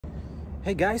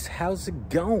Hey guys, how's it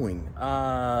going?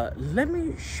 Let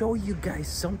me show you guys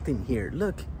something here.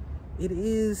 Look, it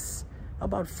is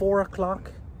about 4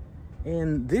 o'clock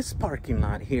and this parking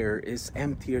lot here is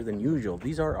emptier than usual.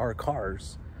 These are our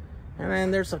cars. And then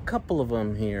there's a couple of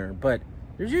them here, but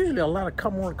there's usually a lot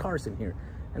of more cars in here.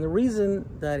 And the reason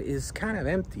that is kind of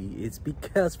empty is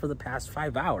because for the past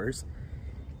 5 hours,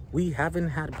 we haven't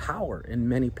had power in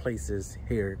many places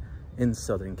here in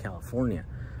Southern California.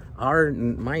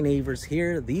 My neighbors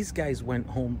here, these guys went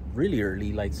home really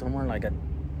early, like somewhere like I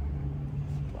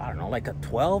don't know, like a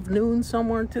 12 noon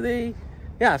somewhere today.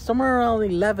 Yeah, somewhere around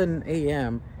 11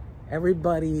 a.m.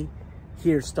 everybody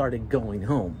here started going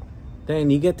home. Then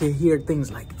you get to hear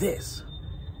things like this.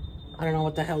 I don't know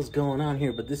what the hell's going on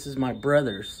here, but this is my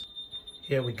brother's.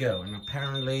 Here we go, and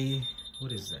apparently,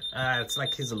 what is it? It's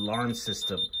like his alarm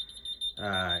system.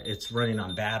 It's running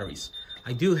on batteries.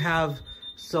 I do have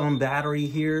some battery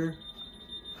here.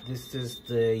 This is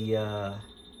the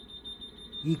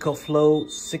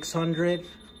EcoFlow 600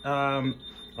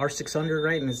 R600,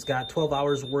 right? And it's got 12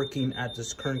 hours working at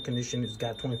this current condition. It's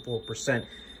got 24%.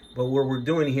 But what we're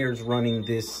doing here is running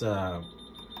this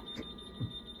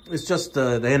it's just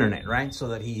the internet, right? So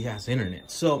that he has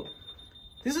internet. So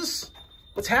this is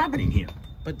what's happening here.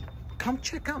 But come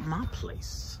check out my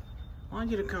place. I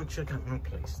want you to come check out my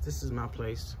place. This is my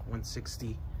place,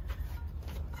 160.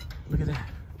 Look at that.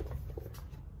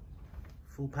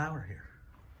 Full power here.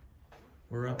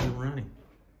 We're up and running.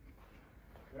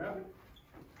 Yeah.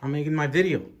 I'm making my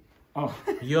video. Oh.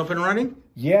 You up and running?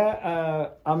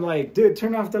 Yeah, I'm like, dude,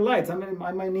 turn off the lights. I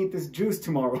might need this juice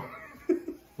tomorrow.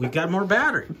 We got more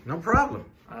battery. No problem.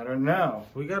 I don't know.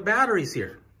 We got batteries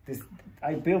here.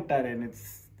 I built that and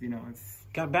it's, you know, it's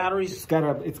got batteries. It's got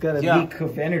a leak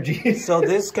of energy. So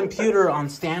this computer on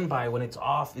standby, when it's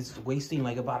off, is wasting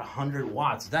like about 100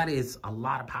 watts. That is a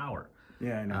lot of power.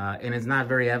 Yeah, I know. And it's not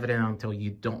very evident until you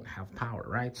don't have power,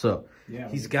 right? So yeah,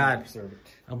 he's got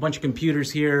a bunch of computers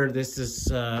here. This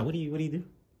is what do you do?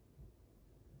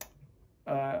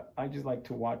 I just like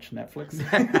to watch Netflix.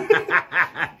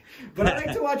 But I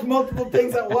like to watch multiple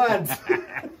things at once.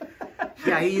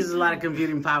 Yeah, he uses a lot of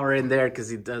computing power in there because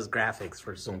he does graphics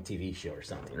for some TV show or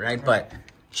something, right? But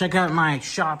check out my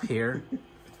shop here.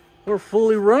 We're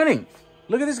fully running.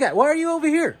 Look at this guy. Why are you over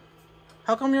here?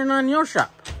 How come you're not in your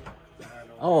shop?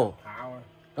 Oh. Power.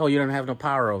 Oh, you don't have no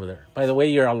power over there. By the way,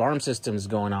 your alarm system is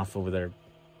going off over there.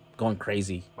 Going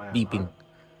crazy. Wow. Beeping.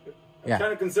 I'm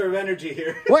trying to conserve energy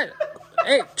here. What?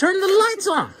 Hey, turn the lights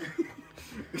on.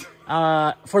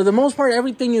 For the most part,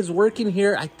 everything is working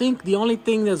here. I think the only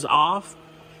thing that's off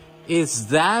is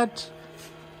that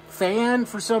fan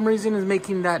for some reason is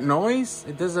making that noise.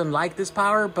 It doesn't like this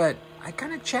power, but I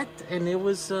kind of checked and it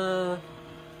was, I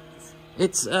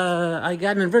got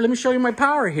an inverter. Let me show you my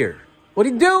power here. What are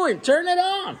you doing? Turn it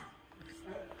on. I'm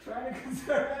trying to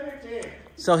conserve energy.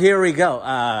 So here we go.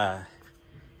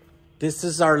 This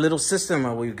is our little system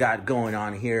that we've got going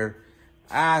on here.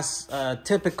 As a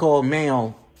typical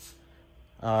male,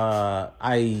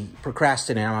 I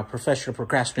procrastinate. I'm a professional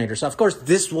procrastinator. So, of course,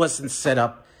 this wasn't set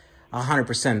up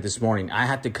 100% this morning. I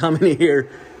had to come in here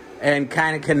and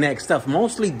kind of connect stuff.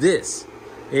 Mostly this.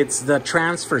 It's the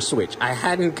transfer switch. I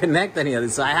hadn't connected any of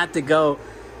this. So I had to go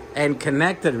and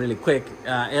connect it really quick.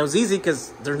 It was easy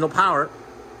because there's no power.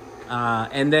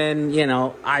 And then, you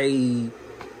know,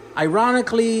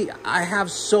 ironically, I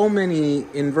have so many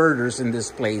inverters in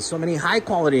this place, so many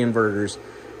high-quality inverters,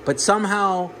 but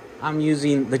somehow I'm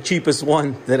using the cheapest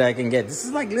one that I can get. This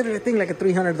is like literally, I think, like a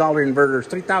 $300 inverter. It's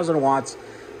 3,000 watts.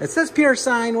 It says pure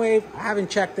sine wave. I haven't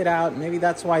checked it out. Maybe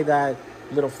that's why that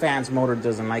little fan's motor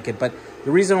doesn't like it. But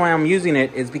the reason why I'm using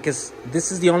it is because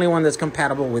this is the only one that's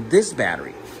compatible with this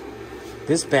battery.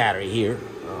 This battery here.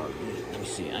 Let me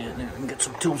see. I can get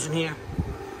some tools in here.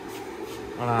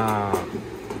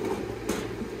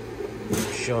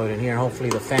 Show it in here.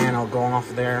 Hopefully the fan will go off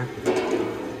there.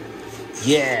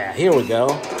 Yeah, here we go.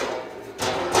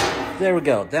 There we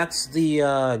go. That's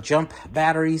the jump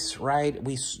batteries, right?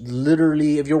 We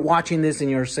literally, if you're watching this and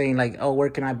you're saying like, oh, where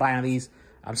can I buy on these?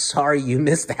 I'm sorry, you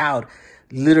missed out.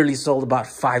 Literally sold about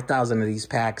 5,000 of these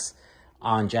packs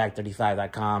on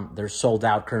jack35.com. They're sold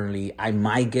out currently. I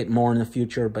might get more in the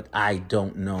future, but I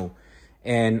don't know.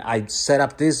 And I set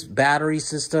up this battery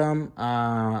system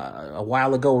a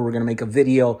while ago. We were going to make a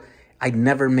video. I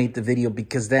never made the video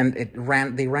because then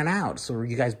they ran out. So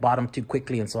you guys bought them too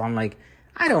quickly. And so I'm like,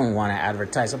 I don't want to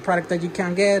advertise a product that you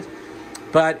can't get.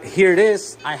 But here it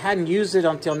is. I hadn't used it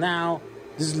until now.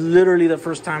 This is literally the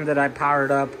first time that I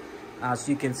powered up. So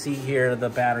you can see here the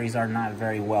batteries are not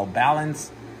very well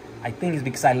balanced. I think it's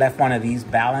because I left one of these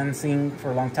balancing for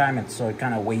a long time. And so it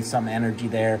kind of wastes some energy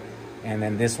there. and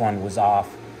then this one was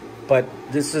off. But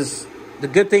this is, the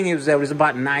good thing is that it was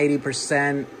about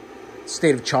 90%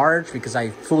 state of charge, because I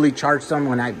fully charged them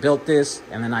when I built this,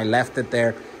 and then I left it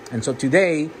there. And so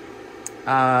today,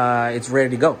 it's ready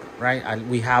to go, right?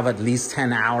 We have at least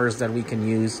 10 hours that we can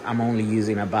use. I'm only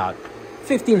using about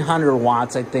 1,500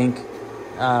 watts, I think,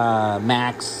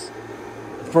 max,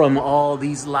 from all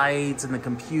these lights and the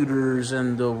computers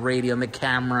and the radio and the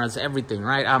cameras, everything,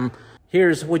 right?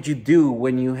 Here's what you do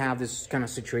when you have this kind of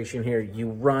situation here. You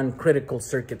run critical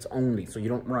circuits only, so you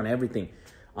don't run everything.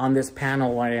 On this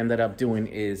panel, what I ended up doing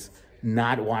is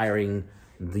not wiring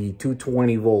the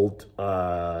 220 volt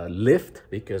lift,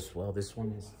 because, well, this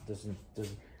one doesn't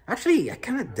actually, it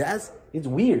kind of does. It's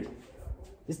weird.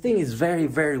 This thing is very,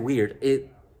 very weird. It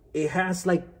has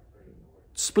like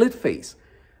split phase,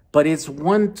 but it's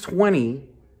 120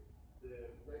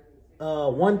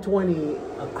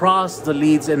 across the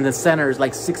leads, and the center is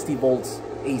like 60 volts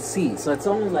AC. So it's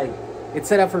almost like it's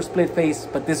set up for split phase,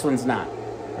 but this one's not,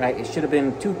 right? It should have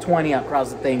been 220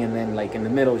 across the thing, and then like in the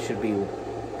middle it should be.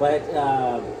 But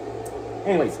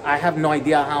anyways, I have no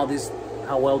idea how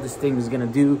well this thing is gonna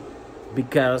do,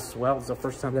 because, well, it's the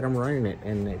first time that I'm running it,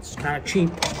 and it's kind of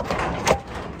cheap.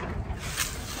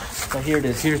 So here it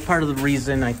is. Here's part of the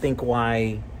reason I think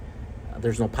why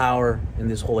there's no power in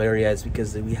this whole area, is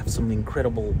because we have some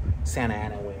incredible Santa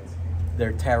Ana winds.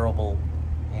 They're terrible,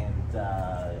 and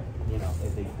you know,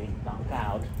 they knock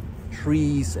out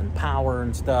trees and power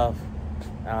and stuff.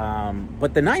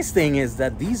 But the nice thing is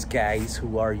that these guys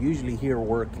who are usually here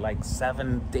work like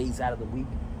 7 days out of the week.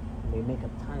 They make a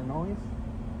ton of noise.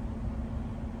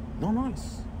 No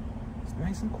noise. It's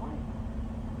nice and quiet.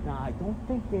 Now, I don't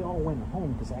think they all went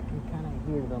home, because I can kind of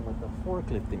hear them with the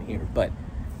forklift in here, but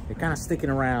they're kind of sticking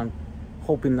around,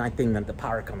 hoping, I think, that the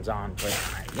power comes on. But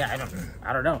yeah,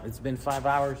 I don't know. It's been 5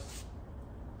 hours.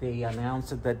 They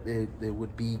announced that it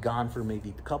would be gone for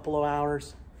maybe a couple of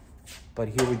hours, but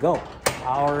here we go.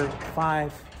 Hour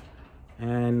 5,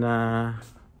 and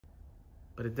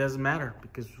but it doesn't matter,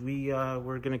 because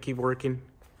we're gonna keep working.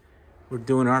 We're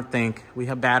doing our thing. We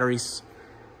have batteries.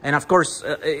 And of course,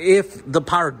 if the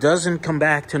power doesn't come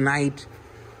back tonight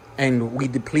and we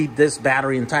deplete this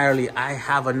battery entirely, I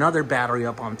have another battery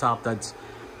up on top that's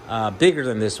bigger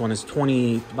than this one. It's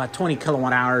about 20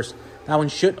 kilowatt hours. That one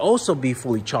should also be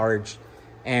fully charged.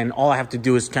 And all I have to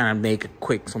do is kind of make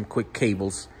some quick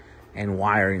cables and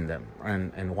wiring them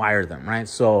and wire them, right?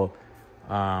 So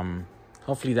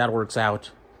hopefully that works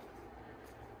out.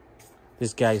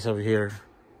 This guy's over here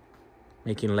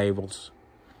making labels.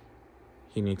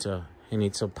 He needs a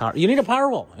power. You need a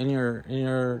Powerwall in your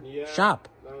shop.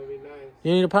 That would be nice.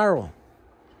 You need a Powerwall.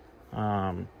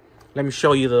 Let me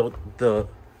show you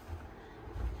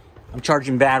I'm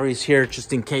charging batteries here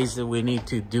just in case that we need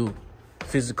to do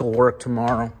physical work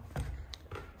tomorrow.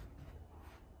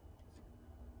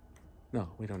 No,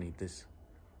 we don't need this.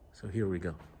 So here we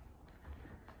go.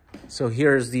 So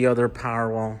here's the other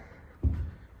Powerwall.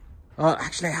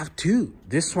 Actually, I have two.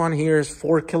 This one here is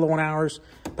 4 kilowatt hours,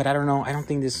 but I don't know. I don't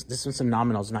think this one's a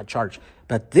nominal. It's not charged.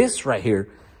 But this right here,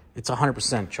 it's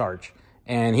 100% charge.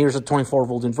 And here's a 24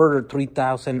 volt inverter,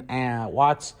 3,000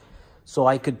 watts. So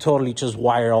I could totally just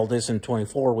wire all this in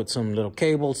 24 with some little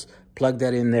cables, plug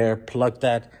that in there, plug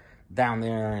that down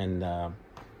there, and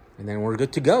then we're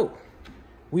good to go.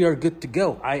 We are good to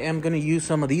go. I am going to use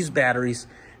some of these batteries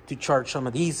to charge some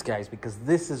of these guys, because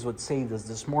this is what saved us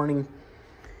this morning.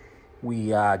 We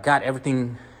got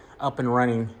everything up and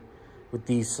running with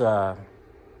these, with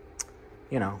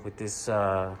this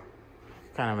kind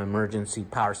of emergency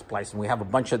power supplies. And we have a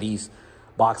bunch of these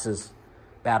boxes,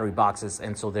 battery boxes,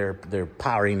 and so they're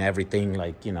powering everything,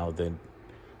 like, you know, the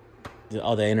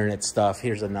other internet stuff.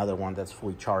 Here's another one that's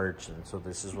fully charged, and so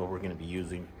this is what we're going to be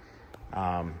using.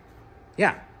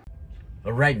 Yeah.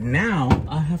 But right now,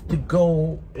 I have to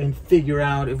go and figure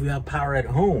out if we have power at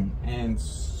home and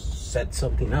set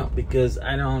something up, because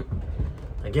I don't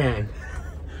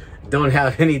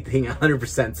have anything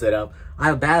 100% set up. I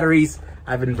have batteries,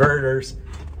 I have inverters,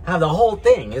 I have the whole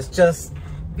thing. It's just,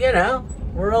 you know,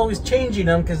 we're always changing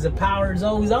them because the power is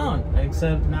always on,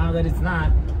 except now that it's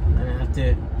not, I have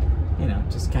to, you know,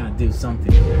 just kind of do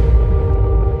something.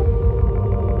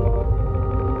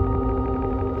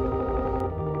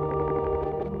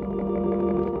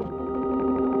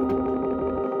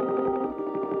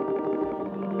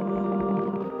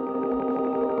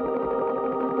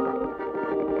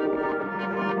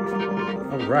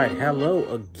 Right, hello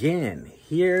again.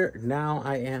 Here now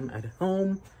I am at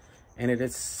home, and it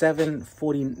is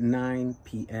 7:49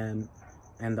 p.m.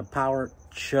 and the power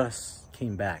just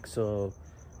came back. So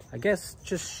I guess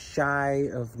just shy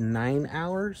of 9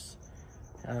 hours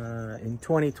in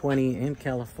 2020 in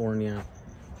California,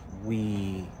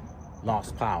 we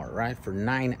lost power, right, for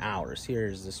 9 hours.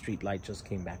 Here's the street light just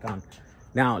came back on.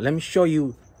 Now let me show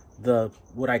you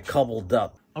what I cobbled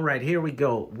up. All right, here we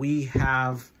go.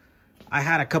 I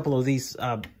had a couple of these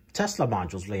Tesla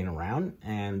modules laying around,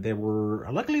 and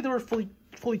luckily they were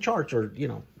fully charged, or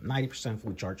 90%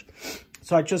 fully charged.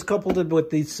 So I just coupled it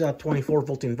with these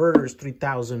 24-volt inverters,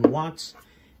 3,000 watts.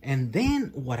 And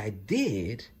then what I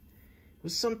did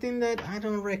was something that I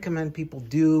don't recommend people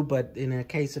do, but in a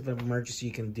case of an emergency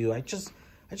you can do. I just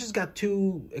got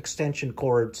 2 extension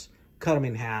cords, cut them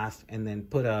in half, and then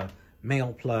put a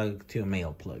male plug to a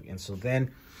male plug. And so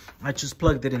then I just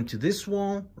plugged it into this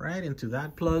wall, right, into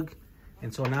that plug.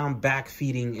 And so now I'm back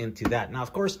feeding into that. Now,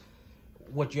 of course,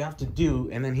 what you have to do,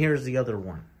 and then here's the other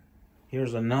one.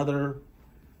 Here's another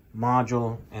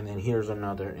module, and then here's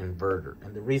another inverter.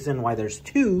 And the reason why there's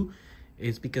 2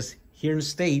 is because here in the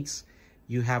States,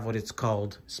 you have what it's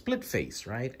called split phase,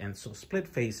 right? And so split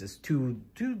phase is two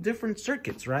different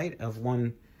circuits, right, of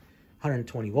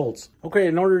 120 volts. Okay,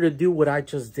 in order to do what I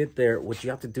just did there, what you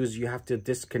have to do is you have to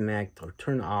disconnect or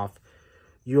turn off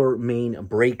your main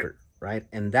breaker, right?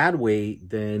 And that way,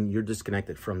 then you're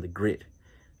disconnected from the grid.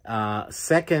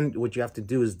 Second, what you have to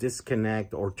do is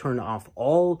disconnect or turn off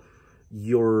all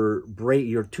your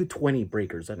 220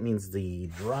 breakers. That means the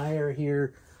dryer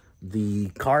here, the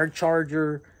car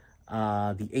charger,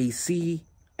 the AC,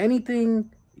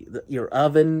 anything, your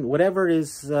oven, whatever it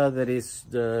is that is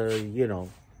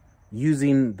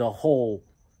using the whole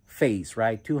phase,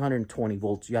 right? 220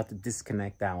 volts. You have to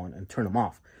disconnect that one and turn them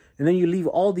off. And then you leave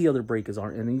all the other breakers on,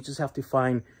 and then you just have to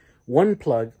find one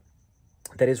plug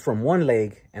that is from one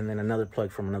leg, and then another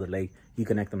plug from another leg. You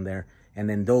connect them there, and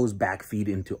then those back feed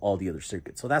into all the other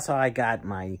circuits. So that's how I got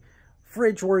my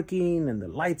fridge working, and the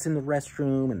lights in the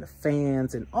restroom, and the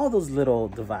fans, and all those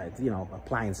little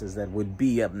appliances that would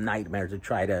be a nightmare to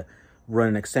try to run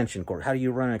an extension cord. How do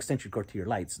you run an extension cord to your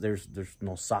lights? There's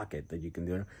no socket that you can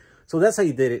do. So that's how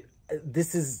you did it.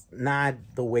 This is not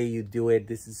the way you do it.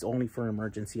 This is only for an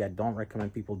emergency. I don't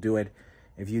recommend people do it.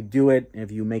 If you do it,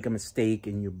 if you make a mistake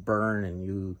and you burn and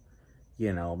you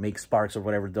make sparks or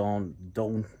whatever,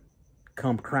 don't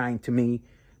come crying to me,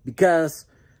 because,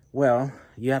 well,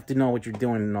 you have to know what you're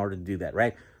doing in order to do that,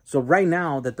 right? So right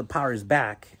now that the power is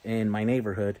back in my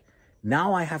neighborhood,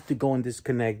 now I have to go and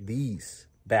disconnect these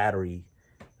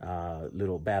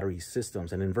little battery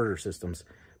systems and inverter systems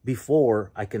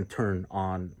before I can turn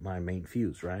on my main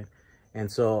fuse, right? And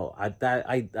so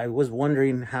I was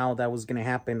wondering how that was going to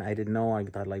happen. I didn't know. I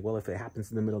thought, like, well, if it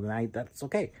happens in the middle of the night, that's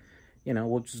okay.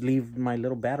 We'll just leave my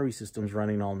little battery systems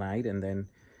running all night, and then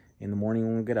in the morning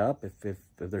when we get up, if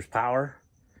there's power,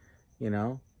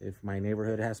 if my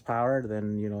neighborhood has power,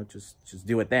 then just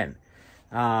do it then.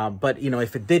 But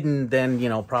if it didn't,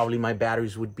 then probably my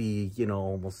batteries would be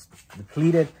almost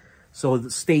depleted. So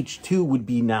the stage 2 would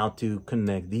be now to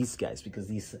connect these guys, because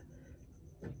these,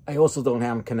 I also don't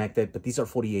have them connected, but these are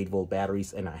 48-volt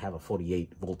batteries, and I have a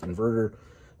 48-volt inverter,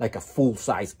 like a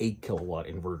full-size 8-kilowatt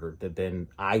inverter that then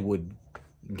I would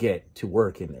get to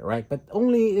work in there, right? But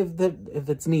only if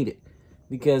it's needed,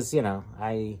 because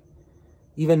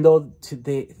even though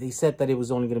they said that it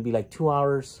was only going to be like 2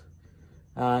 hours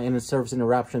in a service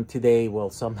interruption today, well,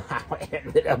 somehow it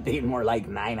ended up being more like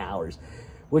 9 hours.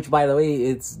 Which, by the way,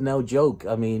 it's no joke.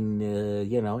 I mean,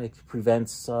 it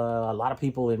prevents a lot of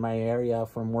people in my area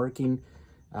from working.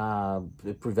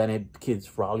 It prevented kids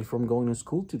probably from going to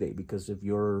school today, because if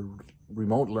you're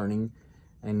remote learning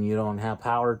and you don't have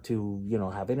power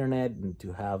to, have internet and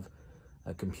to have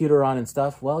a computer on and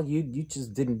stuff, well, you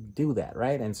just didn't do that,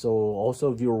 right? And so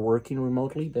also if you're working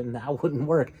remotely, then that wouldn't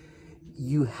work.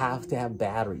 You have to have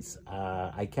batteries.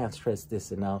 I can't stress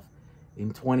this enough.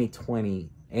 In 2020,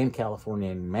 in California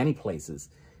and many places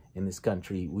in this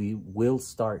country, we will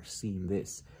start seeing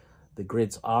this. The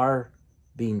grids are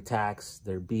being taxed.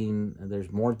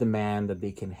 There's more demand that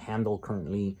they can handle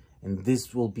currently, and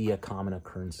this will be a common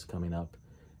occurrence coming up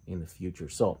in the future.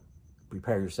 So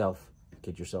prepare yourself,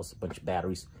 get yourselves a bunch of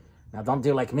batteries. Now don't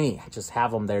do like me, just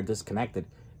have them there disconnected.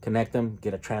 Connect them,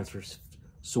 get a transfer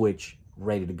switch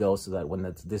ready to go, so that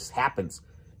when this happens,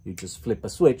 you just flip a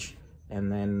switch. And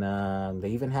then they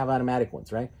even have automatic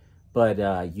ones, right? But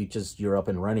you're up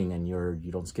and running, and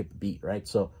you don't skip a beat, right?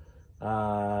 So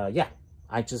yeah,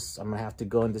 I'm gonna have to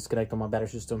go and disconnect all my battery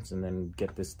systems, and then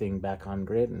get this thing back on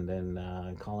grid, and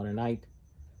then call it a night.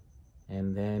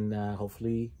 And then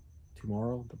hopefully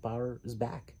tomorrow the power is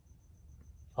back.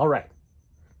 All right.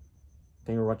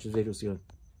 Thank you for watching this video. See you in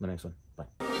the next one.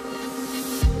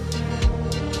 Bye.